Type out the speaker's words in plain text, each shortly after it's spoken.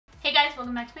guys,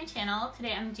 welcome back to my channel.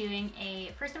 Today I'm doing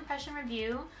a first impression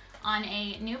review on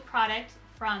a new product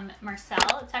from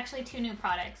Marcelle. It's actually two new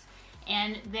products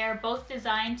and they're both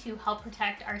designed to help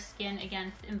protect our skin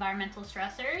against environmental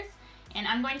stressors. And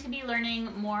I'm going to be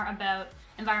learning more about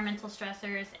environmental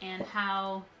stressors and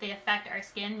how they affect our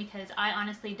skin because I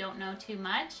honestly don't know too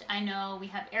much. I know we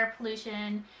have air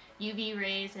pollution, UV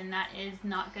rays, and that is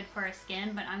not good for our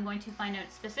skin, but I'm going to find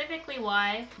out specifically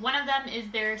why. One of them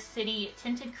is their City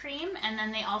Tinted Cream, and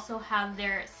then they also have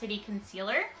their City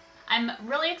Concealer. I'm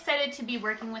really excited to be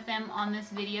working with them on this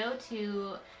video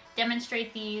to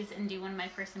demonstrate these and do one of my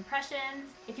first impressions.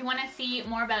 If you want to see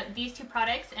more about these two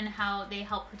products and how they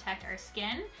help protect our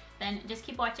skin, then just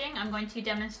keep watching. I'm going to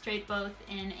demonstrate both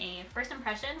in a first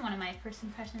impression, one of my first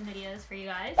impression videos for you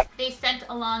guys. They sent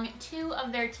along two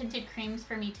of their tinted creams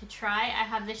for me to try. I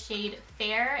have the shade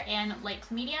Fair and Light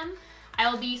to Medium.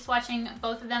 I will be swatching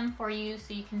both of them for you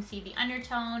so you can see the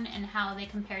undertone and how they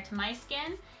compare to my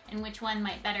skin and which one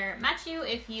might better match you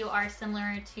if you are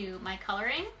similar to my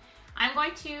coloring. I'm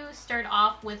going to start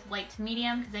off with Light to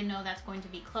Medium because I know that's going to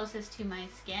be closest to my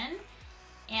skin.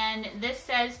 And this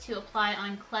says to apply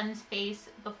on cleansed face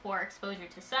before exposure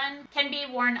to sun. Can be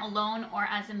worn alone or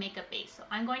as a makeup base. So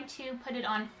I'm going to put it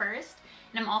on first,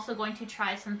 and I'm also going to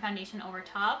try some foundation over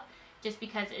top just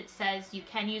because it says you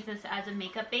can use this as a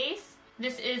makeup base.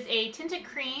 This is a tinted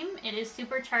cream. It is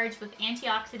supercharged with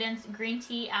antioxidants, green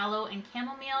tea, aloe, and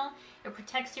chamomile. It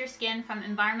protects your skin from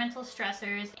environmental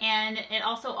stressors, and it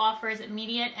also offers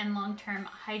immediate and long-term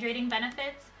hydrating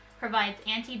benefits, provides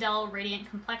anti-dull radiant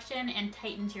complexion, and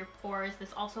tightens your pores.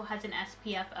 This also has an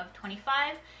SPF of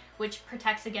 25, which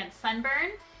protects against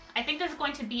sunburn. I think this is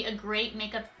going to be a great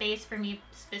makeup base for me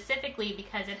specifically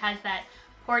because it has that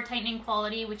pore tightening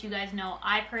quality, which you guys know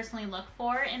I personally look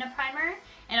for in a primer,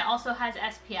 and it also has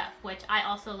SPF, which I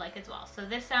also like as well. So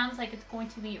this sounds like it's going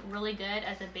to be really good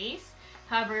as a base.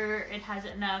 However, it has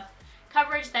enough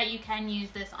coverage that you can use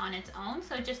this on its own,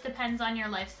 so it just depends on your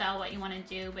lifestyle what you want to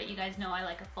do, but you guys know I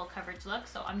like a full coverage look,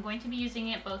 so I'm going to be using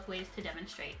it both ways to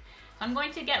demonstrate. So I'm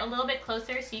going to get a little bit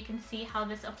closer so you can see how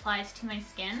this applies to my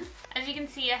skin. As you can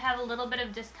see, I have a little bit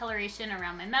of discoloration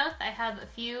around my mouth. I have a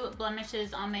few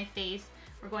blemishes on my face.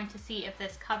 We're going to see if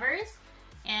this covers.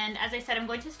 And as I said, I'm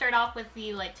going to start off with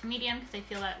the Light to Medium because I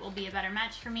feel that will be a better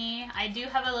match for me. I do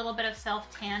have a little bit of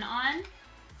self-tan on.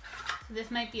 So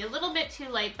this might be a little bit too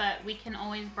light, but we can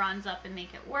always bronze up and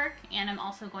make it work. And I'm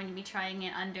also going to be trying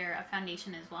it under a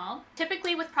foundation as well.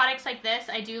 Typically with products like this,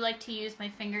 I do like to use my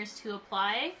fingers to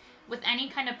apply. With any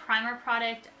kind of primer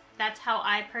product, that's how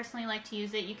I personally like to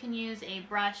use it. You can use a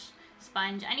brush,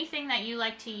 sponge, anything that you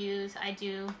like to use. I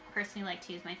do personally like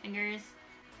to use my fingers.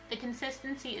 The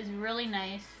consistency is really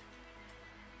nice.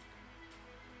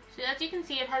 So as you can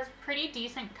see, it has pretty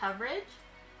decent coverage,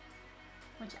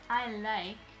 which I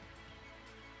like.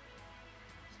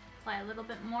 Apply a little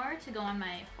bit more to go on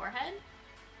my forehead.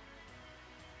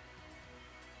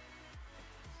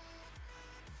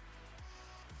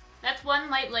 That's one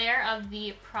light layer of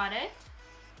the product,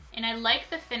 and I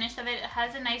like the finish of it. It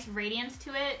has a nice radiance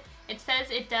to it. It says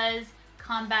it does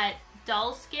combat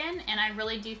dull skin, and I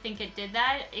really do think it did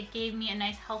that. It gave me a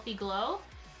nice healthy glow,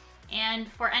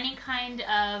 and for any kind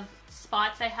of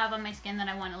spots I have on my skin that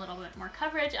I want a little bit more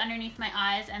coverage underneath my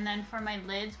eyes, and then for my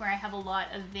lids where I have a lot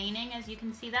of veining, as you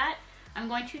can see that, I'm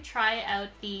going to try out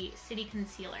the City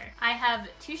Concealer. I have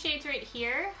two shades right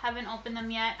here, haven't opened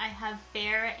them yet. I have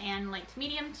Fair and Light to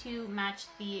Medium to match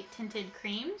the tinted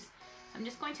creams. I'm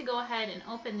just going to go ahead and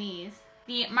open these.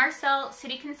 The Marcelle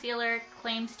City Concealer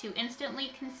claims to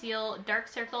instantly conceal dark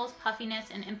circles, puffiness,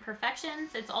 and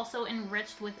imperfections. It's also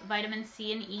enriched with vitamin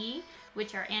C and E,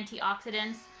 which are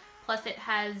antioxidants. Plus it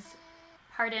has,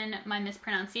 pardon my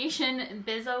mispronunciation,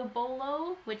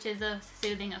 bisobolo, which is a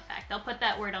soothing effect. I'll put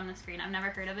that word on the screen. I've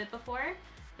never heard of it before.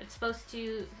 It's supposed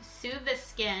to soothe the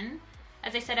skin.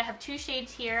 As I said, I have two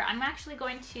shades here. I'm actually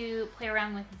going to play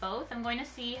around with both. I'm going to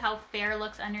see how Fair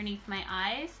looks underneath my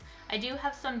eyes. I do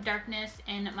have some darkness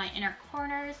in my inner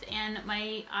corners and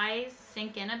my eyes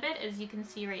sink in a bit, as you can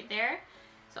see right there.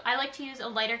 So I like to use a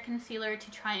lighter concealer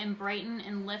to try and brighten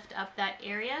and lift up that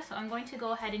area. So I'm going to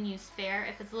go ahead and use Fair.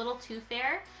 If it's a little too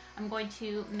fair, I'm going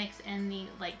to mix in the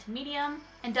Light to Medium.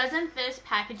 And doesn't this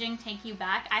packaging take you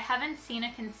back? I haven't seen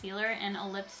a concealer in a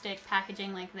lipstick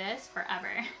packaging like this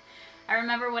forever. I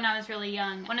remember when I was really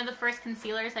young, one of the first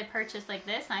concealers I purchased like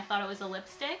this, and I thought it was a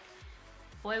lipstick.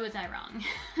 Boy, was I wrong.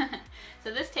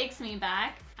 So this takes me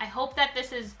back. I hope that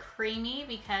this is creamy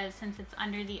because since it's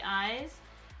under the eyes,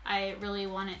 I really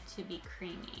want it to be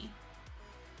creamy.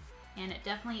 And it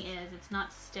definitely is. It's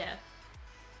not stiff.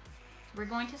 We're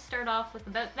going to start off with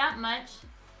about that much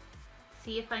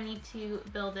see if I need to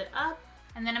build it up.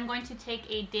 And then I'm going to take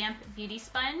a damp beauty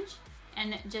sponge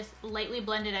and just lightly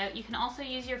blend it out. You can also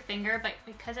use your finger, but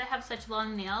because I have such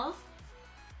long nails,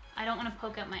 I don't want to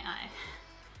poke out my eye.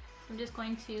 So I'm just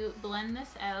going to blend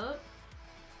this out.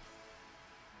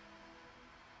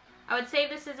 I would say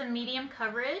this is a medium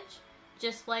coverage,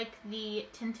 just like the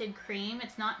tinted cream.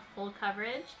 It's not full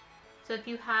coverage. So if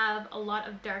you have a lot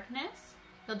of darkness,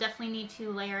 you'll definitely need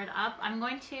to layer it up. I'm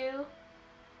going to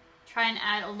try and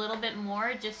add a little bit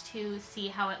more just to see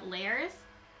how it layers.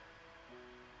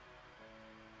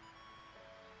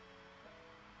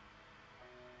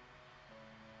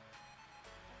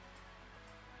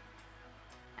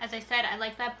 As I said, I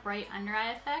like that bright under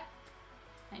eye effect.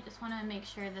 I just want to make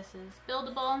sure this is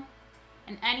buildable.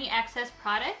 And any excess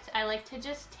product, I like to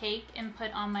just take and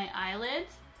put on my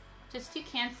eyelids just to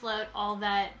cancel out all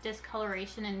that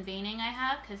discoloration and veining I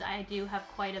have, because I do have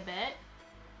quite a bit.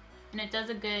 And it does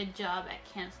a good job at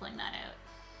canceling that out.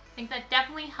 I think that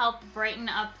definitely helped brighten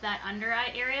up that under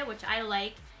eye area, which I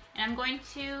like. And I'm going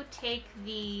to take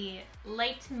the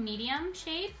light to medium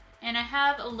shade, and I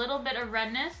have a little bit of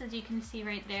redness, as you can see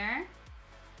right there.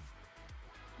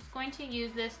 Just going to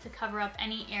use this to cover up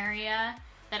any area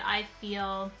that I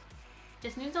feel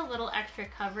just needs a little extra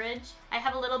coverage. I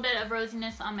have a little bit of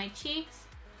rosiness on my cheeks.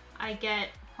 I get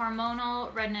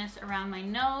hormonal redness around my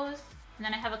nose. And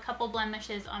then I have a couple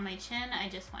blemishes on my chin I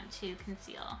just want to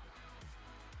conceal.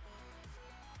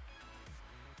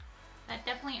 That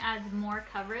definitely adds more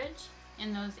coverage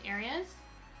in those areas.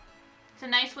 It's a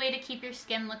nice way to keep your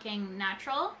skin looking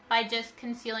natural by just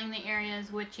concealing the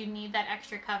areas which you need that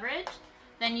extra coverage.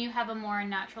 Then you have a more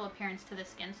natural appearance to the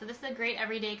skin. So this is a great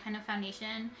everyday kind of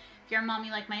foundation. If you're a mommy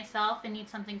like myself and need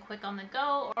something quick on the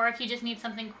go, or if you just need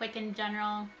something quick in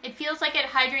general. It feels like it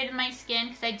hydrated my skin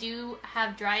because I do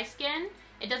have dry skin.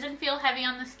 It doesn't feel heavy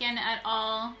on the skin at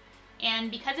all.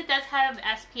 And because it does have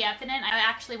SPF in it, I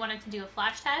actually wanted to do a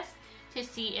flash test to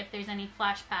see if there's any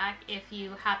flashback if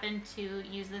you happen to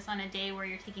use this on a day where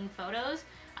you're taking photos.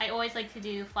 I always like to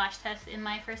do flash tests in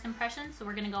my first impressions, so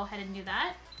we're gonna go ahead and do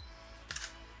that.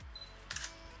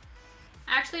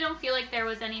 I actually don't feel like there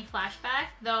was any flashback,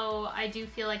 though I do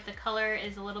feel like the color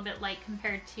is a little bit light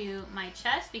compared to my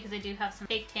chest because I do have some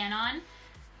fake tan on.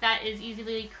 That is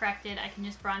easily corrected. I can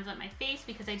just bronze up my face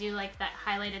because I do like that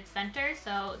highlighted center,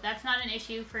 so that's not an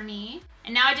issue for me.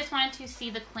 And now I just wanted to see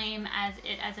the claim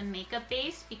as a makeup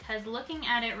base, because looking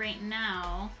at it right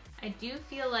now, I do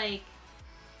feel like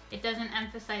it doesn't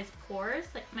emphasize pores.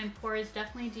 Like my pores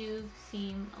definitely do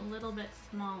seem a little bit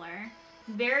smaller.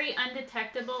 Very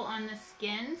undetectable on the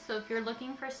skin, so if you're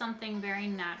looking for something very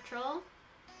natural,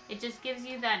 it just gives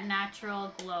you that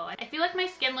natural glow. I feel like my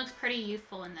skin looks pretty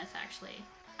youthful in this actually.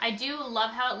 I do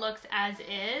love how it looks as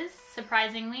is,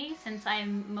 surprisingly, since I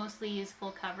mostly use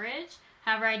full coverage.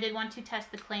 However, I did want to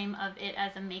test the claim of it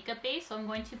as a makeup base, so I'm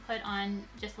going to put on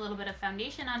just a little bit of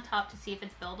foundation on top to see if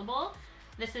it's buildable.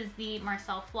 This is the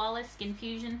Marcelle Flawless Skin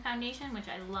Fusion Foundation, which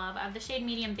I love. I have the shade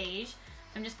Medium Beige.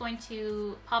 I'm just going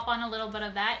to pop on a little bit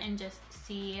of that and just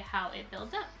see how it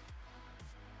builds up.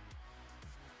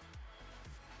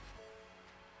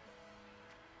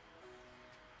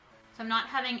 So I'm not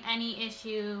having any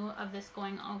issue of this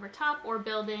going over top or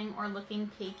building or looking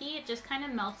cakey. It just kind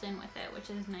of melts in with it, which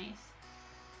is nice.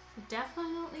 So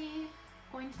definitely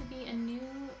going to be a new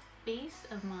base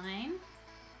of mine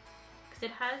because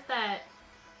it has that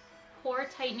pore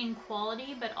tightening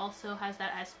quality but also has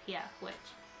that SPF, which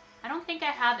I don't think I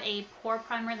have a pore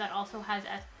primer that also has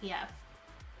SPF.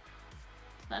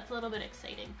 So that's a little bit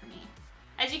exciting for me.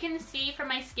 As you can see from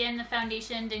my skin, the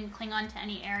foundation didn't cling on to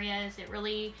any areas. It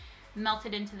really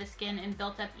melted into the skin and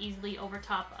built up easily over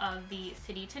top of the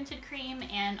City Tinted Cream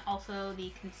and also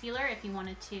the concealer if you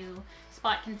wanted to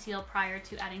spot conceal prior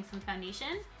to adding some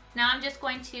foundation. Now I'm just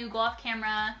going to go off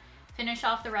camera, finish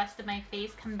off the rest of my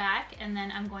face, come back, and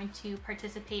then I'm going to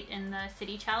participate in the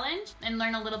City Challenge and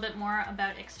learn a little bit more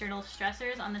about external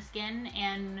stressors on the skin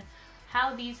and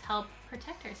how these help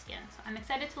protect our skin. So I'm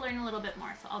excited to learn a little bit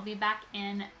more, so I'll be back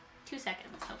in 2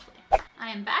 seconds, hopefully. I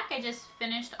am back. I just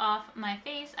finished off my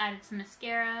face, added some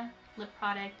mascara, lip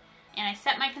product, and I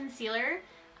set my concealer.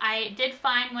 I did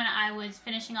find when I was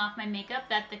finishing off my makeup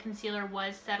that the concealer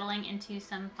was settling into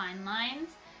some fine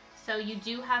lines. So you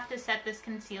do have to set this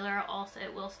concealer, also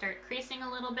it will start creasing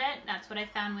a little bit. That's what I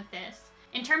found with this.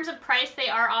 In terms of price, they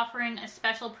are offering a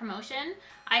special promotion.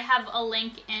 I have a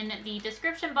link in the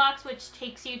description box which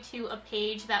takes you to a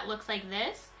page that looks like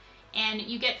this, and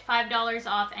you get $5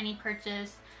 off any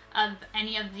purchase of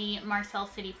any of the Marcelle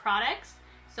City products.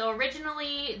 So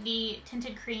originally the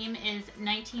tinted cream is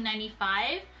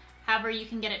 $19.95. However, you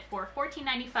can get it for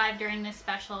 $14.95 during this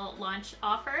special launch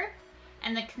offer.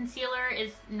 And the concealer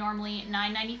is normally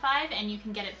 $9.95 and you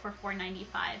can get it for $4.95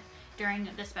 during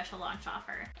the special launch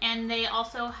offer. And they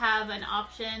also have an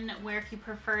option where if you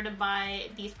prefer to buy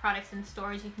these products in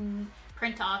stores, you can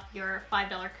print off your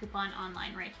 $5 coupon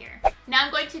online right here. Now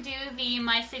I'm going to do the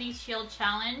My City Shield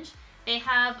Challenge. They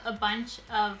have a bunch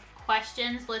of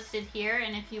questions listed here,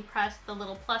 and if you press the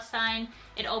little plus sign,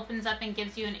 it opens up and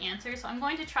gives you an answer. So I'm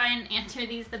going to try and answer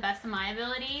these the best of my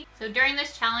ability. So during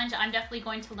this challenge, I'm definitely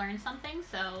going to learn something.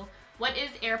 So what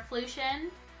is air pollution?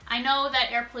 I know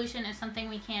that air pollution is something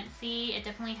we can't see. It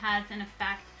definitely has an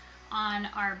effect on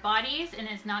our bodies and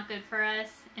is not good for us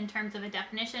in terms of a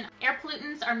definition. Air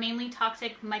pollutants are mainly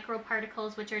toxic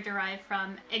microparticles which are derived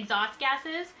from exhaust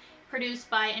gases produced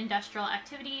by industrial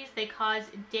activities. They cause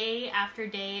day after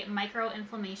day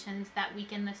microinflammations that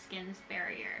weaken the skin's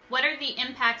barrier. What are the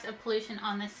impacts of pollution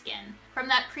on the skin? From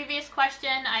that previous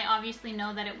question, I obviously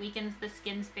know that it weakens the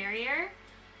skin's barrier.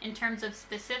 In terms of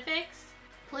specifics,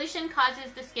 pollution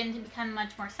causes the skin to become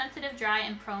much more sensitive, dry,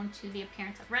 and prone to the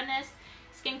appearance of redness.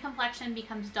 Skin complexion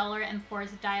becomes duller and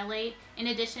pores dilate. In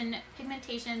addition,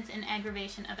 pigmentations and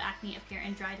aggravation of acne appear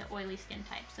in dry to oily skin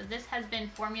types. So this has been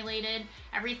formulated.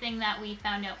 Everything that we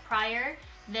found out prior,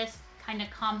 this kind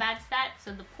of combats that.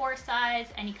 So the pore size,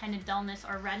 any kind of dullness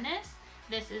or redness,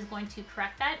 this is going to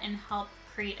correct that and help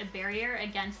create a barrier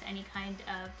against any kind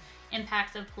of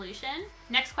impacts of pollution.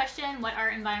 Next question, what are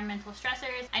environmental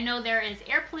stressors? I know there is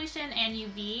air pollution and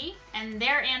UV, and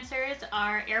their answers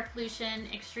are air pollution,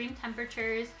 extreme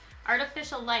temperatures,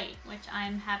 artificial light, which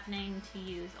I'm happening to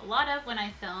use a lot of when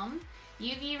I film,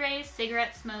 UV rays,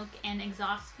 cigarette smoke, and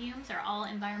exhaust fumes are all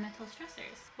environmental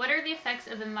stressors. What are the effects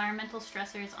of environmental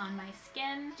stressors on my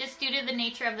skin? Just due to the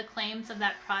nature of the claims of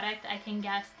that product, I can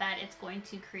guess that it's going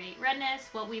to create redness,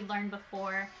 what we've learned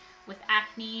before with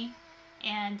acne,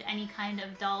 and any kind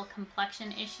of dull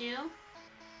complexion issue.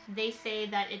 They say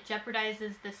that it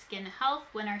jeopardizes the skin health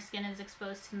when our skin is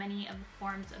exposed to many of the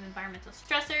forms of environmental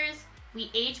stressors. We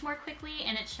age more quickly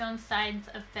and it's shown signs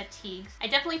of fatigue. I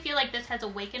definitely feel like this has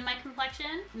awakened my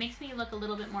complexion. It makes me look a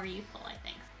little bit more youthful, I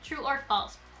think. True or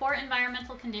false? Poor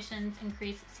environmental conditions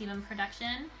increase sebum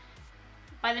production.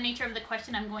 By the nature of the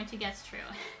question, I'm going to guess true.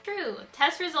 True.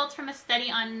 Test results from a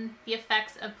study on the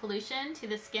effects of pollution to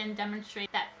the skin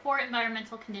demonstrate that poor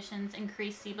environmental conditions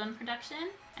increase sebum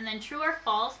production. And then true or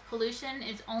false, pollution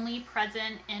is only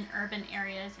present in urban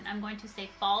areas. And I'm going to say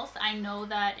false. I know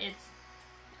that it's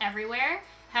everywhere.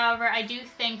 However, I do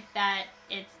think that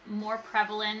it's more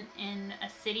prevalent in a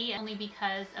city only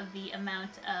because of the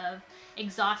amount of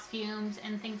exhaust fumes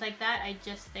and things like that. I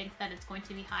just think that it's going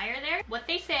to be higher there. What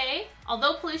they say,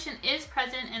 although pollution is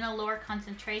present in a lower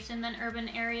concentration than urban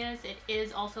areas, it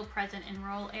is also present in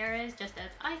rural areas, just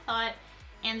as I thought.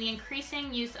 And the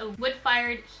increasing use of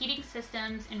wood-fired heating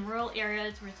systems in rural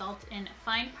areas results in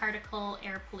fine particle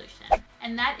air pollution.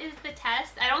 And that is the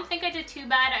test. I don't think I did too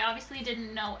bad. I obviously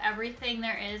didn't know everything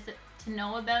there is to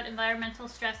know about environmental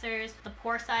stressors, the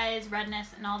pore size, redness,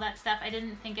 and all that stuff. I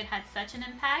didn't think it had such an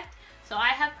impact. So I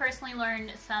have personally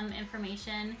learned some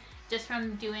information just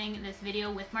from doing this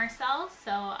video with Marcelle.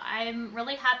 So I'm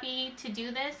really happy to do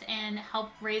this and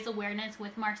help raise awareness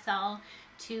with Marcelle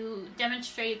to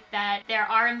demonstrate that there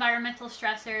are environmental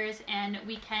stressors and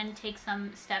we can take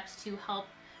some steps to help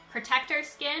protect our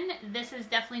skin. This is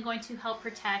definitely going to help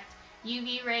protect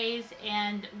UV rays,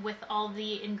 and with all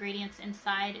the ingredients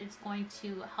inside, it's going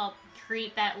to help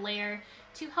create that layer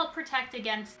to help protect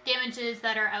against damages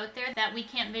that are out there that we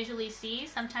can't visually see.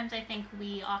 Sometimes I think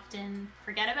we often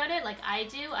forget about it, like I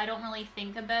do. I don't really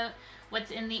think about what's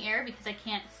in the air because I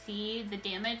can't see the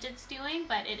damage it's doing,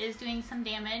 but it is doing some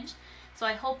damage. So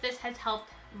I hope this has helped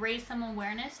raise some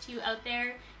awareness to you out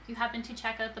there. If you happen to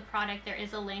check out the product, there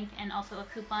is a link and also a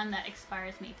coupon that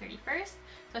expires May 31st.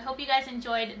 So I hope you guys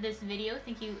enjoyed this video.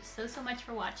 Thank you so much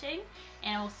for watching,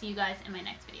 and I will see you guys in my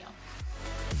next video.